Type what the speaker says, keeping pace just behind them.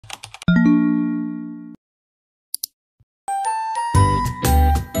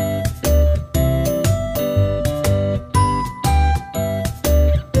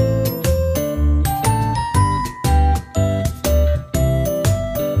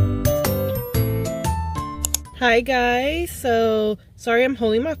Hi guys, so sorry I'm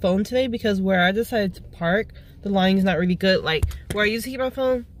holding my phone today because where I decided to park, the lighting's not really good. Like where I used to keep my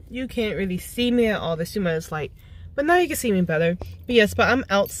phone, you can't really see me at all. There's too much light, but now you can see me better. But yes, but I'm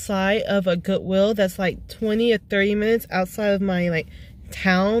outside of a Goodwill that's like 20 or 30 minutes outside of my like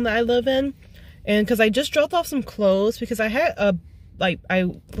town that I live in. And because I just dropped off some clothes because I had a I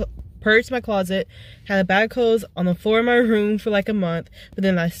purged my closet, had a bag of clothes on the floor of my room for like a month, but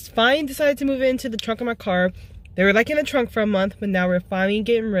then I finally decided to move it into the trunk of my car. They were like in the trunk for a month, but now we're finally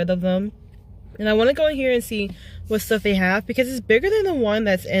getting rid of them. And I want to go in here and see what stuff they have because it's bigger than the one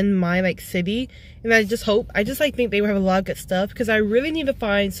that's in my like city. And I just like think they will have a lot of good stuff because I really need to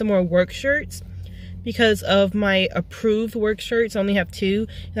find some more work shirts because of my approved work shirts. I only have 2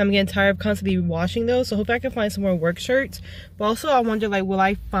 and I'm getting tired of constantly washing those, so hopefully I can find some more work shirts. But also I wonder like will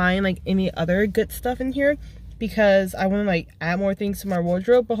I find like any other good stuff in here because I want to like add more things to my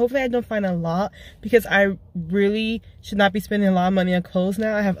wardrobe. But hopefully I don't find a lot because I really should not be spending a lot of money on clothes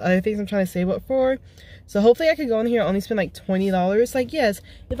now. I have other things I'm trying to save up for, so hopefully I could go in here and only spend like $20. Like yes,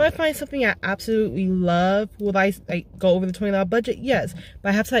 if I find something I absolutely love, will I like go over the $20 budget? Yes, but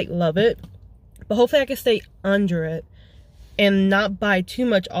I have to like love it. But hopefully I can stay under it and not buy too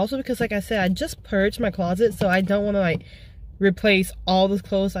much also because like I said, I just purged my closet, so I don't want to like replace all the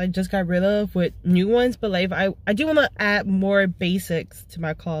clothes I just got rid of with new ones. But like I do want to add more basics to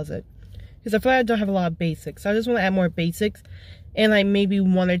my closet because I feel like I don't have a lot of basics, so I just want to add more basics and like maybe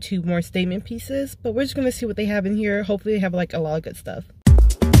 1 or 2 more statement pieces. But we're just gonna see what they have in here. Hopefully they have like a lot of good stuff.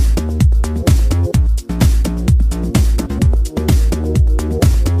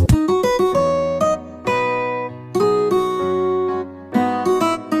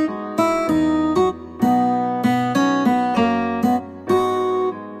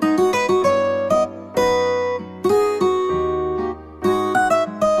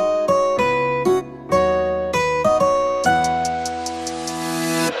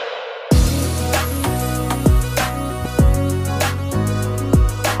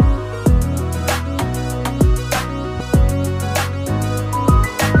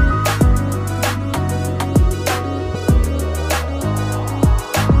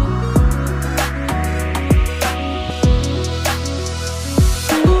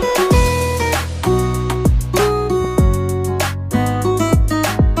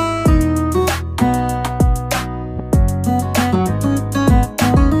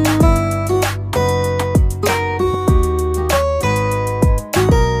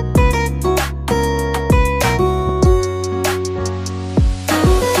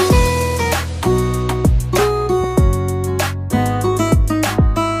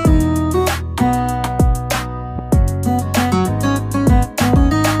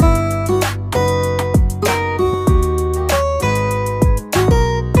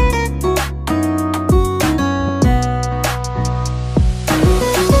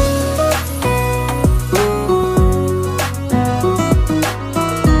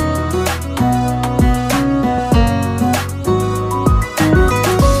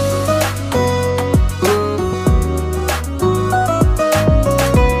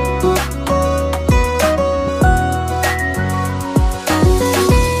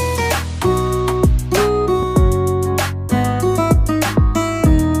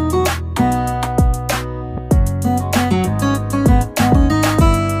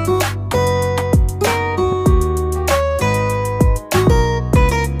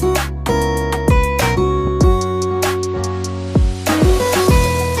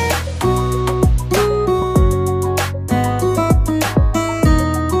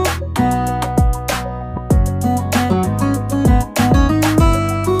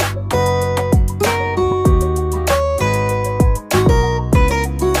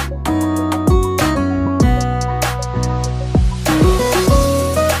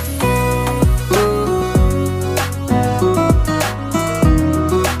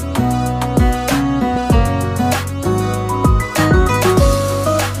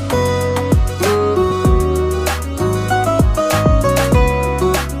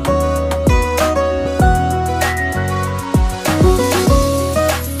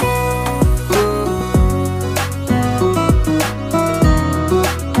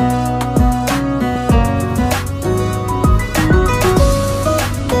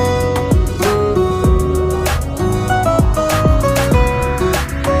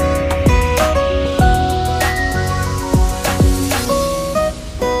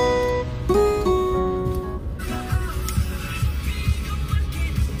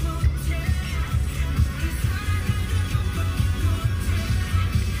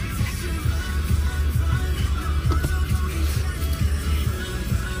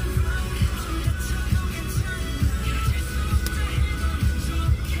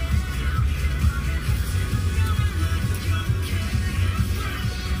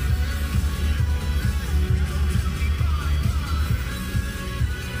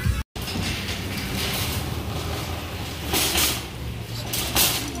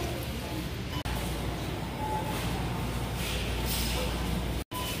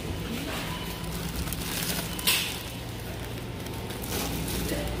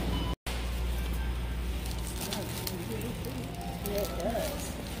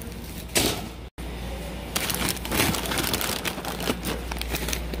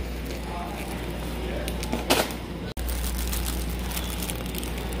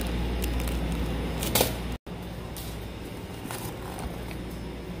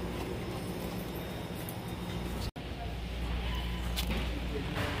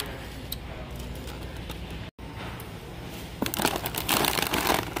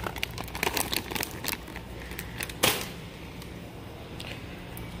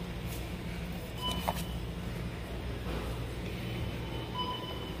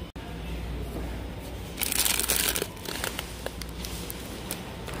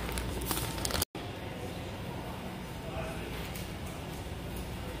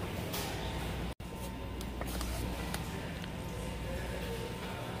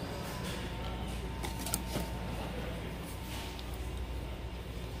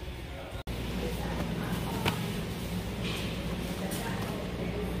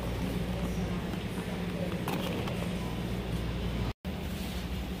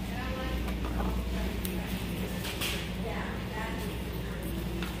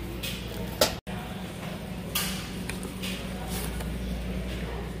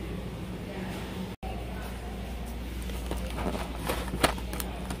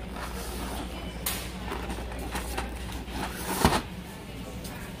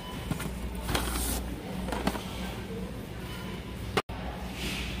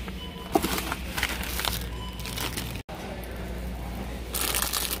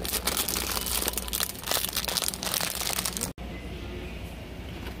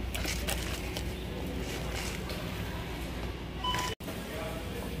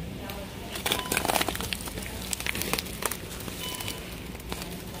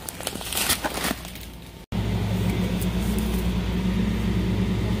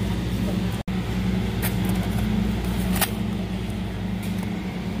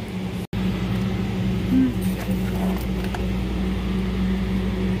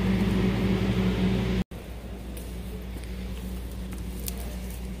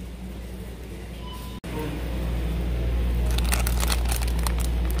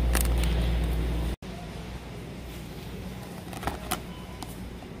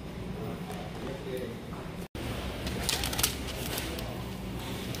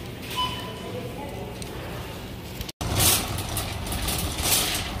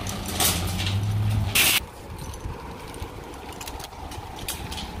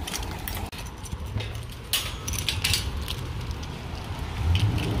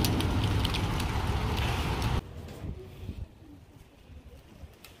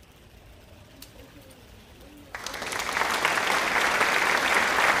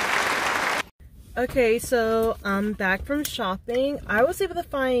 Okay, so I'm back from shopping. I was able to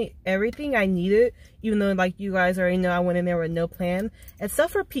find everything I needed, even though like you guys already know I went in there with no plan,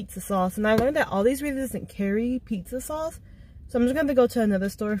 except for pizza sauce. And I learned that aldi's really doesn't carry pizza sauce, so I'm just gonna go to another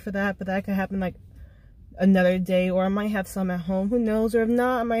store for that. But that could happen like another day, or I might have some at home, who knows. Or if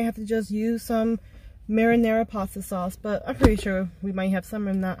not, I might have to just use some marinara pasta sauce, but I'm pretty sure we might have some.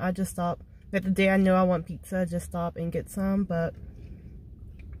 If not, I just stop at the day I know I want pizza, I just stop and get some. But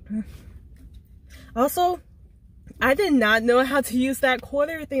also, I did not know how to use that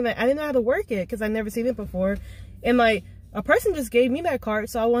quarter thing. Like, I didn't know how to work it because I've never seen it before. And like, a person just gave me that card,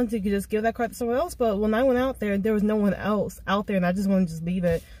 so I wanted to just give that card to someone else. But when I went out there, there was no one else out there, and I just wanted to just leave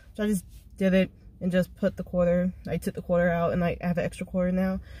it. So I just did it and just put the quarter. I took the quarter out, and like, I have an extra quarter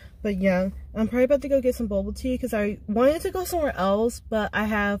now. But yeah, I'm probably about to go get some bubble tea because I wanted to go somewhere else, but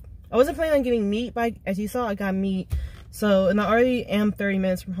I wasn't planning on getting meat, but as you saw, I got meat. So, and I already am 30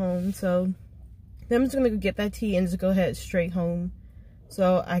 minutes from home, so then I'm just gonna go get that tea and just go ahead straight home,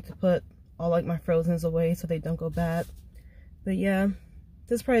 so I could put all like my frozens away so they don't go bad. But yeah,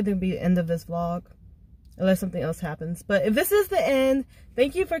 this is probably gonna be the end of this vlog, unless something else happens. But if this is the end,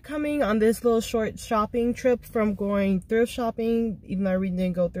 thank you for coming on this little short shopping trip from going thrift shopping, even though I really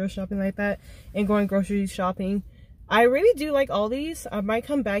didn't go thrift shopping like that, and going grocery shopping. I really do like aldi's. I might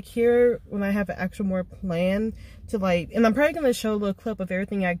come back here when I have an actual more plan to like, and I'm probably going to show a little clip of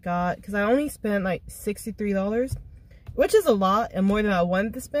everything I got, because I only spent like $63, which is a lot and more than I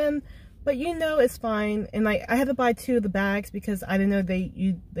wanted to spend, but you know, it's fine. And like, I had to buy 2 of the bags because I didn't know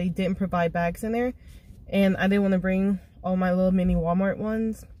they didn't provide bags in there, and I didn't want to bring all my little mini Walmart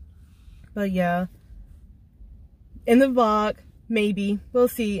ones. But yeah, in the vlog, maybe we'll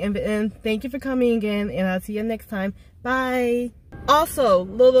see. And thank you for coming again, and I'll see you next time. Bye. Also,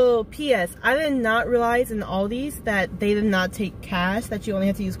 little PS, I did not realize in aldi's that they did not take cash, that you only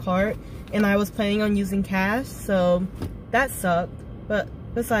have to use card, and I was planning on using cash, so that sucked. But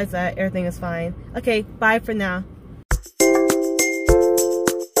besides that, everything is fine. Okay, bye for now.